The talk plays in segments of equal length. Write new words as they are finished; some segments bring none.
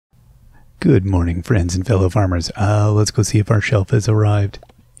Good morning, friends and fellow farmers. Let's go see if our shelf has arrived.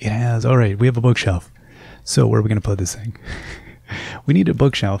 It has. All right, we have a bookshelf. So where are we going to put this thing? We need a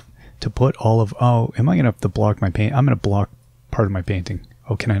bookshelf to put all of... Oh, am I going to have to block my paint? I'm going to block part of my painting.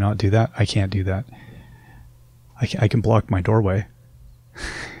 Oh, can I not do that? I can't do that. I can block my doorway.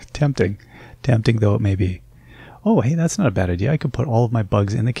 Tempting. Tempting though it may be. Oh, hey, that's not a bad idea. I could put all of my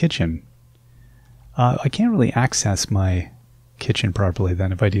bugs in the kitchen. I can't really access my kitchen properly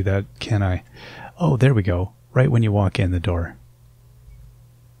then if I do that, can I? Oh, there we go. Right when you walk in the door.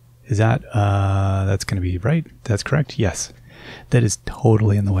 Is that, that's going to be right? That's correct? Yes. That is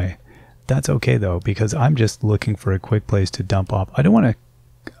totally in the way. That's okay though, because I'm just looking for a quick place to dump off. I want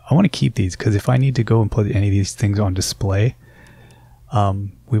to keep these, because if I need to go and put any of these things on display,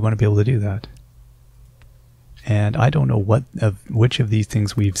 we want to be able to do that. And I don't know which of these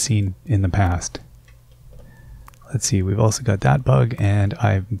things we've seen in the past. Let's see, we've also got that bug, and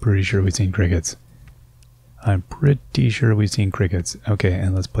I'm pretty sure we've seen crickets. I'm pretty sure we've seen crickets. Okay,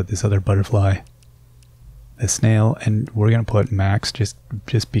 and let's put this other butterfly, the snail, and we're going to put Max, just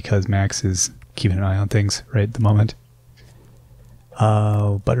because Max is keeping an eye on things right at the moment.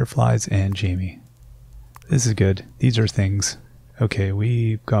 Butterflies and Jamie. This is good. These are things. Okay,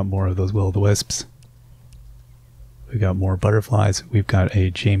 we've got more of those will-o'-the-wisps. We've got more butterflies. We've got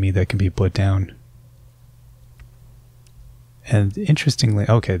a Jamie that can be put down. And interestingly,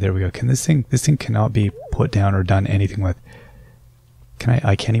 okay, there we go. This thing cannot be put down or done anything with.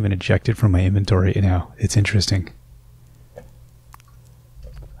 I can't even eject it from my inventory now. It's interesting.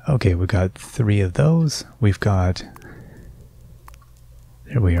 Okay, we've got 3 of those. We've got,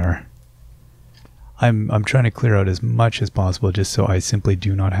 there we are. I'm trying to clear out as much as possible just so I simply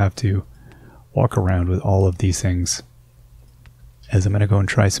do not have to walk around with all of these things. As I'm going to go and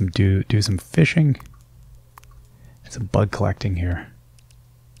try do some fishing. Some bug collecting here.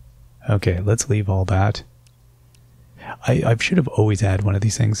 Okay, let's leave all that. I should have always had one of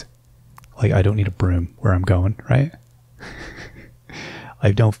these things. Like, I don't need a broom where I'm going, right?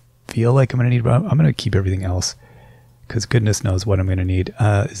 I don't feel like I'm going to need a broom. I'm going to keep everything else, because goodness knows what I'm going to need.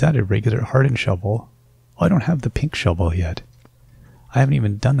 Is that a regular hardened shovel? Oh, I don't have the pink shovel yet. I haven't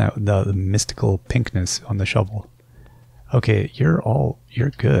even done that with the mystical pinkness on the shovel. Okay,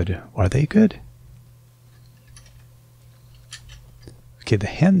 you're good. Are they good? Okay, the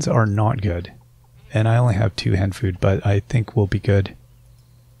hens are not good. And I only have 2 hen food, but I think we'll be good.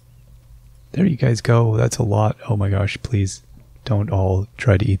 There you guys go. That's a lot. Oh my gosh, please don't all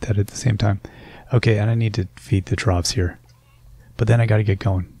try to eat that at the same time. Okay, and I need to feed the troughs here. But then I gotta get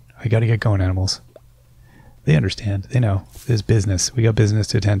going. I gotta get going, animals. They understand. They know. There's business. We got business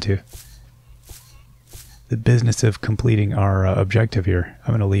to attend to. The business of completing our objective here.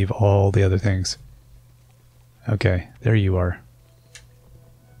 I'm gonna leave all the other things. Okay, there you are.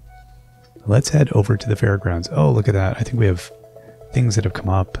 Let's head over to the fairgrounds. Oh, look at that. I think we have things that have come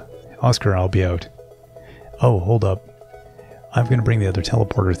up. Oscar, I'll be out. Oh, hold up. I'm going to bring the other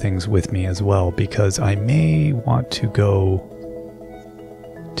teleporter things with me as well, because I may want to go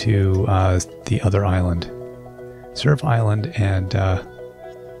to the other island. Surf Island and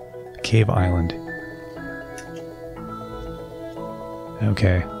Cave Island.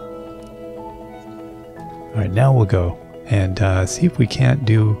 Okay. Alright, now we'll go and see if we can't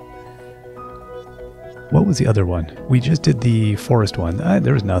do... What was the other one? We just did the forest one.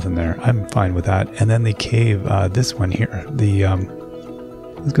 There was nothing there. I'm fine with that. And then the cave, this one here.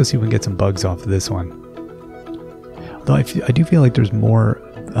 Let's go see if we can get some bugs off of this one. Although I do feel like there's more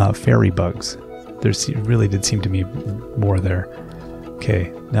fairy bugs. There really did seem to be more there.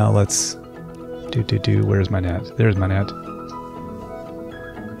 Okay, now let's where's my net? There's my net.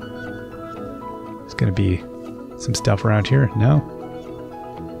 There's gonna be some stuff around here. No?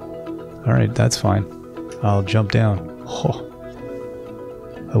 Alright, that's fine. I'll jump down. Oh.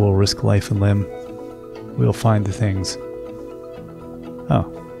 I will risk life and limb. We'll find the things.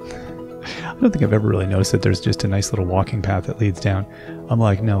 Oh. I don't think I've ever really noticed that there's just a nice little walking path that leads down. I'm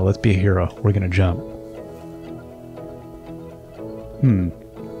like, no, let's be a hero. We're gonna jump.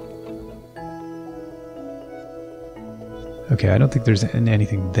 Okay, I don't think there's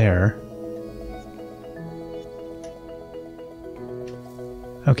anything there.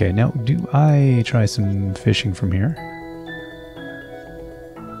 Okay, now do I try some fishing from here?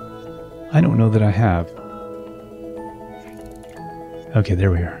 I don't know that I have. Okay,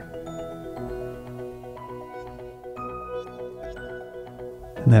 there we are.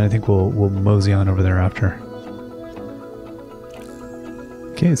 And then I think we'll mosey on over there after.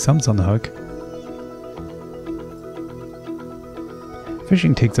 Okay, some's on the hook.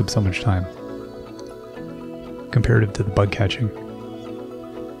 Fishing takes up so much time. comparative to the bug catching.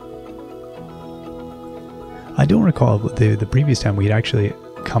 I don't recall the previous time we'd actually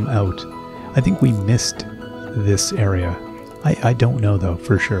come out. I think we missed this area. I don't know though,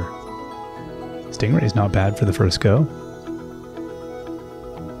 for sure. Stingray's not bad for the first go.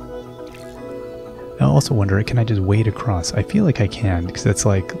 I also wonder, can I just wade across? I feel like I can, because that's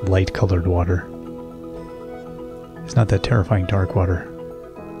like light colored water. It's not that terrifying dark water.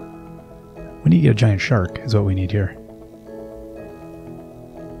 We need to get a giant shark, is what we need here.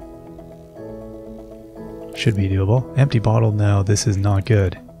 Should be doable. Empty bottle, no, this is not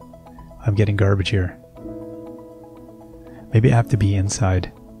good. I'm getting garbage here. Maybe I have to be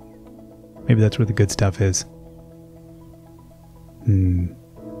inside. Maybe that's where the good stuff is. I'm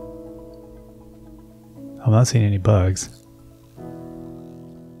not seeing any bugs.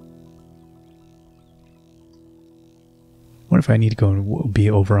 What if I need to go and be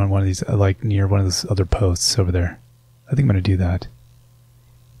over on one of these, like near one of those other posts over there? I think I'm going to do that.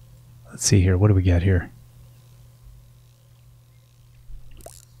 Let's see here. What do we get here?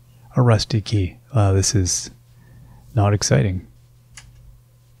 A rusty key. This is not exciting.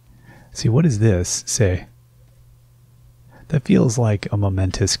 See, what does this say? That feels like a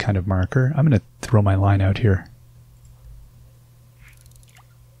momentous kind of marker. I'm going to throw my line out here.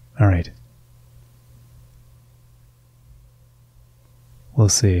 Alright. We'll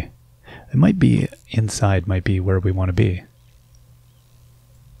see. It might be inside, might be where we want to be.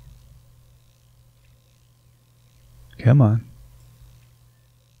 Come on.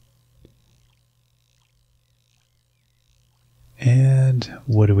 And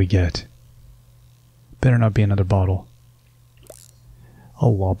what do we get? Better not be another bottle. A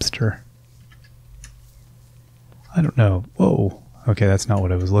lobster. I don't know. Whoa. Okay, that's not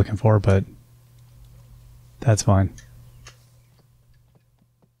what I was looking for, but that's fine.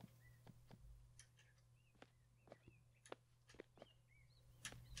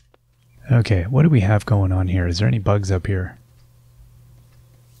 Okay, what do we have going on here? Is there any bugs up here?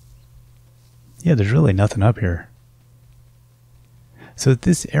 Yeah, there's really nothing up here. So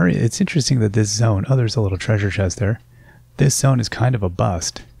this area, it's interesting that this zone, oh, there's a little treasure chest there. This zone is kind of a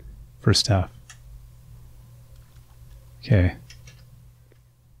bust for stuff. Okay.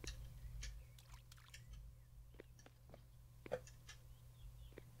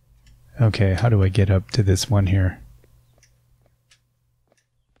 Okay, how do I get up to this one here?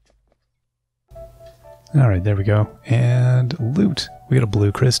 Alright, there we go. And loot. We got a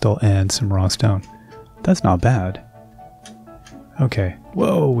blue crystal and some raw stone. That's not bad. Okay.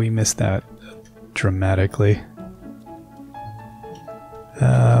 Whoa, we missed that dramatically.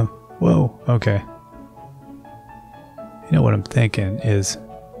 Whoa, okay. You know what I'm thinking is,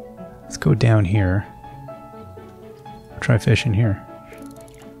 let's go down here. Try fishing here.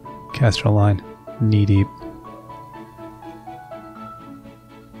 Cast our line. Knee deep.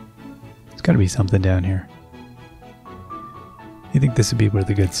 There's got to be something down here. You think this would be where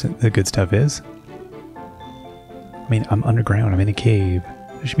the good stuff is? I mean, I'm underground. I'm in a cave.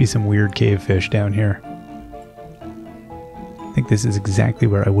 There should be some weird cave fish down here. I think this is exactly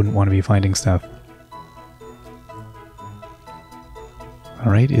where I wouldn't want to be finding stuff.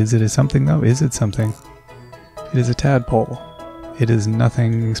 Alright, is it a something though? Is it something? It is a tadpole. It is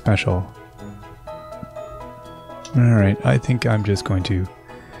nothing special. Alright, I think I'm just going to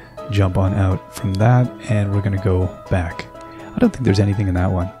jump on out from that and we're going to go back. I don't think there's anything in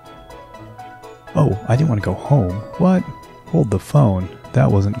that one. Oh, I didn't want to go home. What? Hold the phone.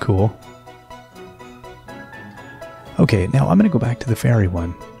 That wasn't cool. Okay, now I'm going to go back to the ferry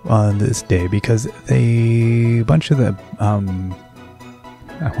one on this day because a bunch of the, I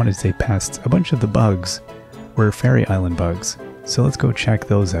wanted to say pests, a bunch of the bugs were fairy island bugs. So let's go check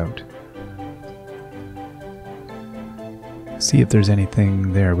those out. See if there's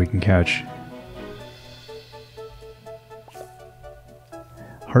anything there we can catch.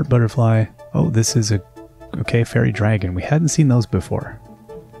 Heart butterfly. Oh, this is a, okay, fairy dragon. We hadn't seen those before.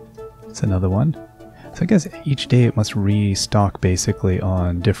 It's another one. So I guess each day it must restock basically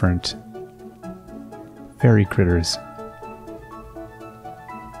on different fairy critters.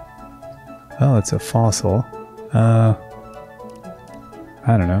 Oh, it's a fossil. I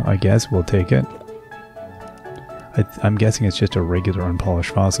don't know. I guess we'll take it. I'm guessing it's just a regular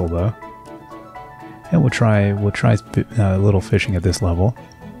unpolished fossil though. And we'll try a little fishing at this level.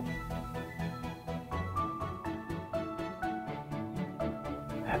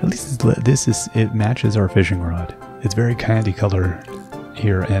 At least it matches our fishing rod. It's very candy color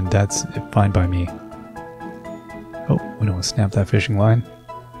here, and that's fine by me. Oh, we don't want to snap that fishing line.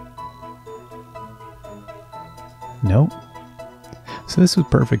 Nope. So this was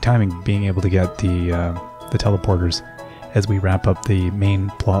perfect timing, being able to get the teleporters as we wrap up the main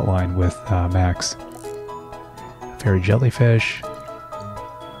plot line with Max. Fairy jellyfish.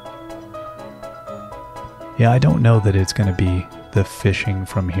 Yeah, I don't know that it's going to be the fishing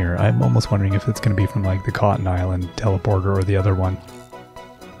from here. I'm almost wondering if it's going to be from like the Cotton Island teleporter or the other one.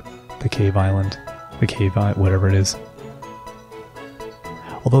 The Cave Island. The Cave Island, whatever it is.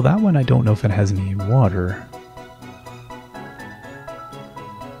 Although that one I don't know if it has any water.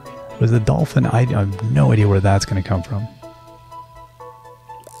 Was the dolphin? I have no idea where that's going to come from.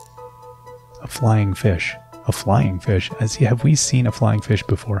 A flying fish. A flying fish? Have we seen a flying fish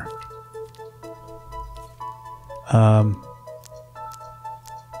before? I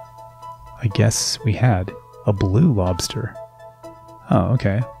guess we had a blue lobster. Oh,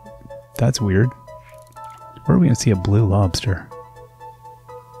 okay. That's weird. Where are we going to see a blue lobster?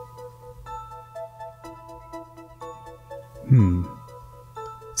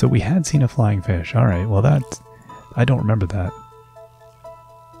 So we had seen a flying fish. Alright, well I don't remember that.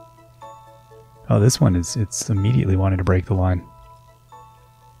 Oh, this one it's immediately wanting to break the line.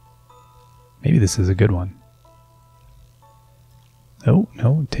 Maybe this is a good one. Oh,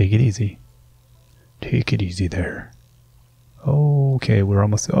 no, take it easy. Take it easy there. Okay, we're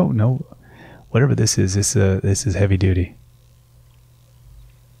almost... Oh, no. Whatever this is heavy duty.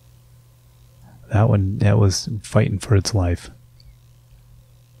 That one, that was fighting for its life.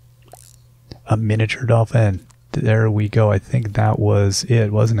 A miniature dolphin. There we go. I think that was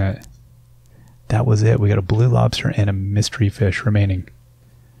it, wasn't it? That was it. We got a blue lobster and a mystery fish remaining.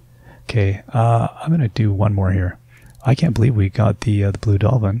 Okay, I'm going to do one more here. I can't believe we got the blue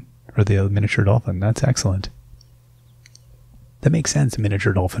dolphin, or the miniature dolphin. That's excellent. That makes sense. A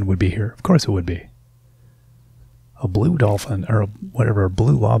miniature dolphin would be here. Of course it would be. A blue dolphin, or whatever, a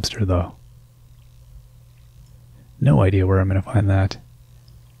blue lobster, though. No idea where I'm going to find that.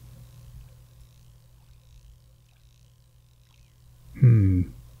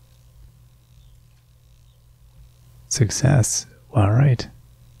 Success. Alright.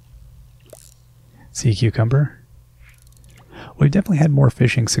 Sea cucumber. We've definitely had more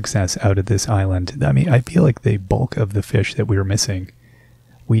fishing success out of this island. I mean, I feel like the bulk of the fish that we were missing,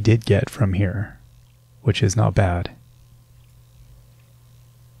 we did get from here, which is not bad.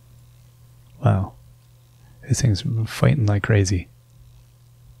 Wow. This thing's fighting like crazy.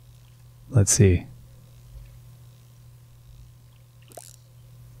 Let's see.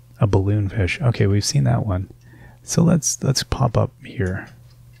 A balloon fish. Okay, we've seen that one. So let's pop up here.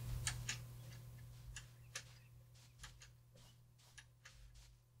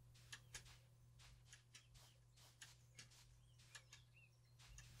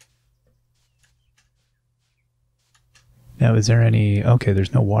 Now, is there any... Okay,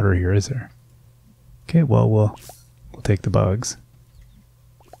 there's no water here, is there? Okay, well, we'll take the bugs.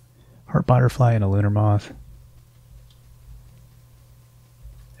 Heart butterfly and a lunar moth.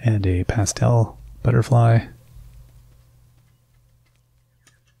 And a pastel butterfly.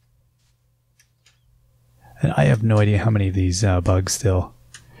 And I have no idea how many of these bugs still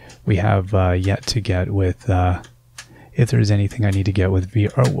we have yet to get with... if there's anything I need to get with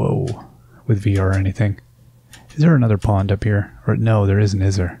VR... Oh, whoa. With VR or anything. Is there another pond up here? Or no, there isn't,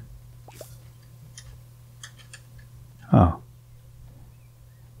 is there? Oh.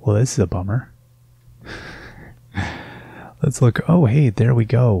 Well, this is a bummer. Let's look. Oh, hey, there we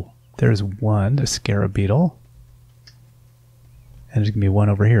go. There's one, a scarab beetle. And there's going to be one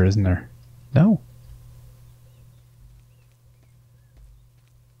over here, isn't there? No.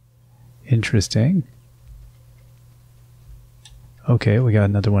 Interesting. Okay, we got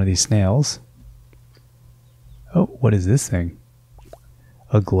another one of these snails. Oh, what is this thing?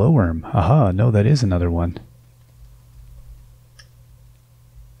 A glowworm. Aha, no, that is another one.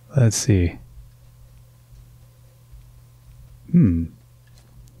 Let's see.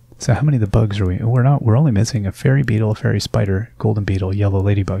 So how many of the bugs are we? We're only missing a fairy beetle, fairy spider, golden beetle, yellow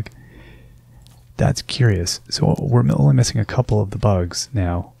ladybug. That's curious. So we're only missing a couple of the bugs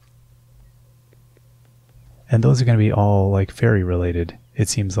now. And those are going to be all like fairy related, it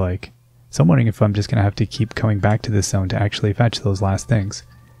seems like. So I'm wondering if I'm just going to have to keep coming back to this zone to actually fetch those last things.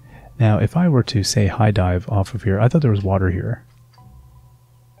 Now, if I were to, say, high dive off of here, I thought there was water here.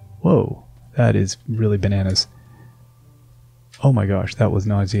 Whoa, that is really bananas. Oh my gosh, that was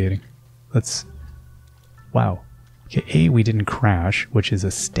nauseating. Let's... Wow. Okay, A, we didn't crash, which is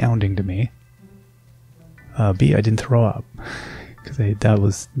astounding to me. B, I didn't throw up, because that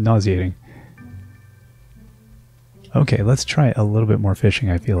was nauseating. Okay, let's try a little bit more fishing,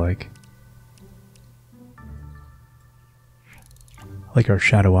 I feel like. Like our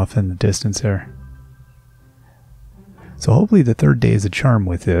shadow off in the distance there. So hopefully the third day is a charm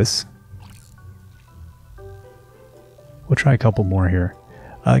with this. We'll try a couple more here.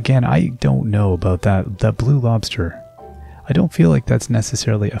 Again, I don't know about that blue lobster. I don't feel like that's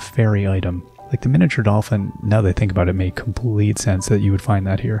necessarily a fairy item. Like the miniature dolphin, now that I think about it, made complete sense that you would find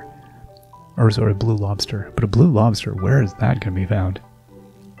that here. Or sorry, blue lobster. But a blue lobster, where is that going to be found?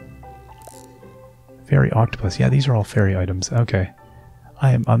 Fairy octopus. Yeah, these are all fairy items. Okay.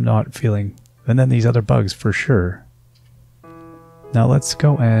 I'm not feeling... And then these other bugs, for sure. Now let's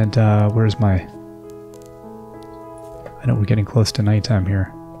go and... where's my... I know we're getting close to nighttime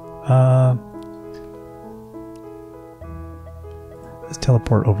here. Let's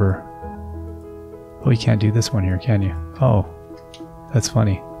teleport over. Oh, you can't do this one here, can you? Oh, that's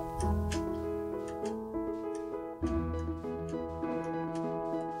funny.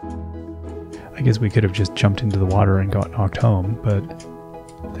 I guess we could have just jumped into the water and got knocked home, but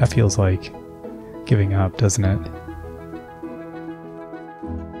that feels like giving up, doesn't it?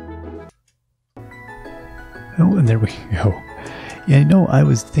 Oh, and there we go. Yeah, you know, I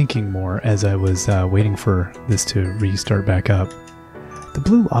was thinking more as I was waiting for this to restart back up. The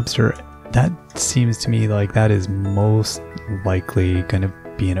blue lobster, that seems to me like that is most likely going to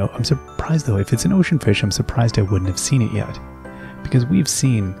be an... I'm surprised though, if it's an ocean fish, I'm surprised I wouldn't have seen it yet. Because we've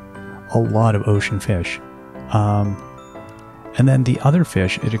seen a lot of ocean fish. And then the other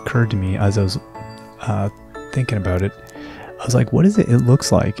fish, it occurred to me as I was thinking about it, I was like, what is it? It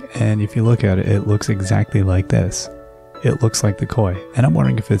looks like, and if you look at it, it looks exactly like this. It looks like the koi, and I'm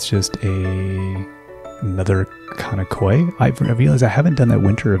wondering if it's just another kind of koi. I realized I haven't done that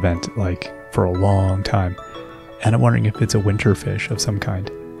winter event like for a long time, and I'm wondering if it's a winter fish of some kind.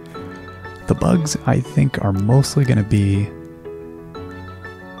 The bugs, I think, are mostly going to be...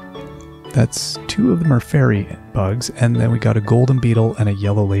 That's 2 of them are fairy bugs, and then we got a golden beetle and a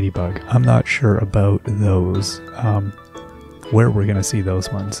yellow ladybug. I'm not sure about those. Where we're gonna see those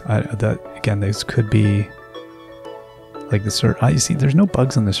ones. Again, these could be like the surf. You see, there's no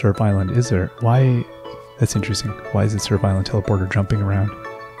bugs on the surf island, is there? Why? That's interesting. Why is the surf island teleporter jumping around?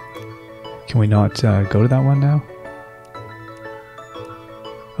 Can we not go to that one now?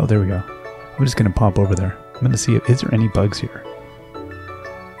 Oh, there we go. I'm just gonna pop over there. I'm gonna see, is there any bugs here?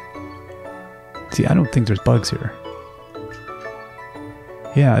 See, I don't think there's bugs here.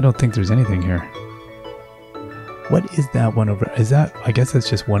 Yeah, I don't think there's anything here. What is that one over? Is that, I guess that's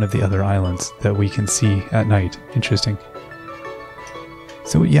just one of the other islands that we can see at night. Interesting.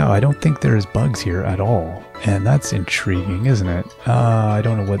 So yeah, I don't think there's bugs here at all. And that's intriguing, isn't it? I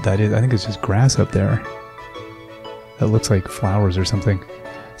don't know what that is. I think it's just grass up there. That looks like flowers or something.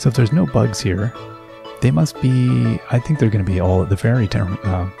 So if there's no bugs here, they must be, I think they're going to be all at the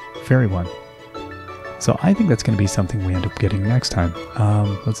fairy one. So I think that's going to be something we end up getting next time.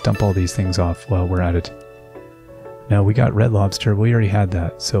 Let's dump all these things off while we're at it. Now we got red lobster, we already had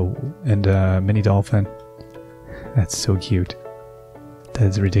that, so, and mini dolphin. That's so cute. That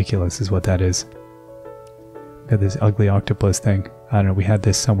is ridiculous is what that is. Got this ugly octopus thing. I don't know, we had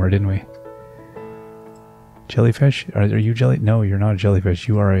this somewhere, didn't we? Jellyfish? Are you jelly? No, you're not a jellyfish.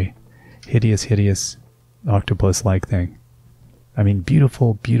 You are a hideous, hideous octopus-like thing. I mean,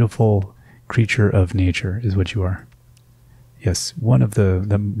 beautiful, beautiful creature of nature is what you are. Yes, one of the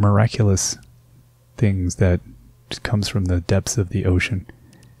miraculous things that comes from the depths of the ocean.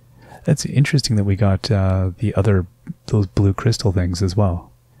 That's interesting that we got those blue crystal things as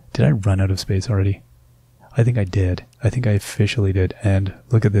well. Did I run out of space already? I think I did. I think I officially did. And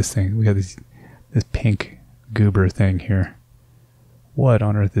look at this thing. We got this pink goober thing here. What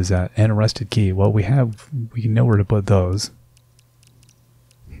on earth is that? And a rusted key. Well, we know where to put those.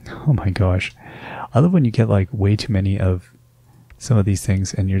 Oh my gosh. I love when you get like way too many of some of these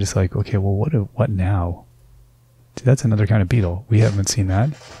things and you're just like, okay, well, what now? See, that's another kind of beetle. We haven't seen that.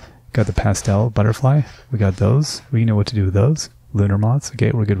 Got the pastel butterfly. We got those. We know what to do with those. Lunar moths.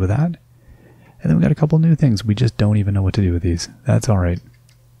 Okay, we're good with that. And then we got a couple new things. We just don't even know what to do with these. That's all right.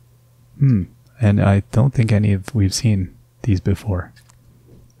 And I don't think we've seen these before.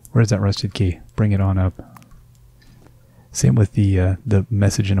 Where's that rusted key? Bring it on up. Same with the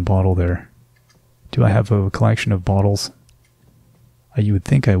message in a bottle there. Do I have a collection of bottles? You would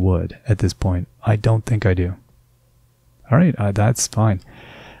think I would at this point. I don't think I do. All right, that's fine.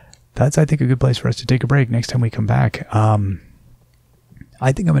 That's, I think, a good place for us to take a break. Next time we come back,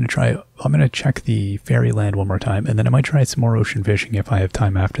 I think I'm going to check the fairyland one more time, and then I might try some more ocean fishing if I have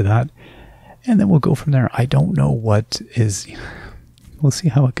time after that. And then we'll go from there. I don't know what is... We'll see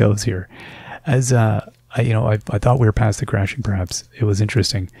how it goes here. As, I thought we were past the crashing, perhaps. It was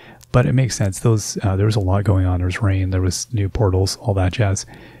interesting. But it makes sense. There was a lot going on. There was rain. There was new portals, all that jazz.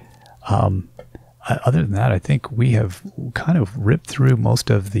 Other than that, I think we have kind of ripped through most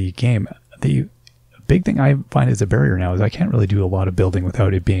of the game. The big thing I find is a barrier now is I can't really do a lot of building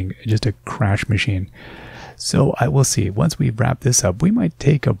without it being just a crash machine. So I will see. Once we wrap this up, we might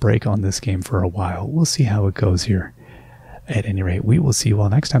take a break on this game for a while. We'll see how it goes here. At any rate, we will see you all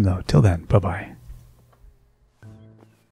next time, though. Till then, bye-bye.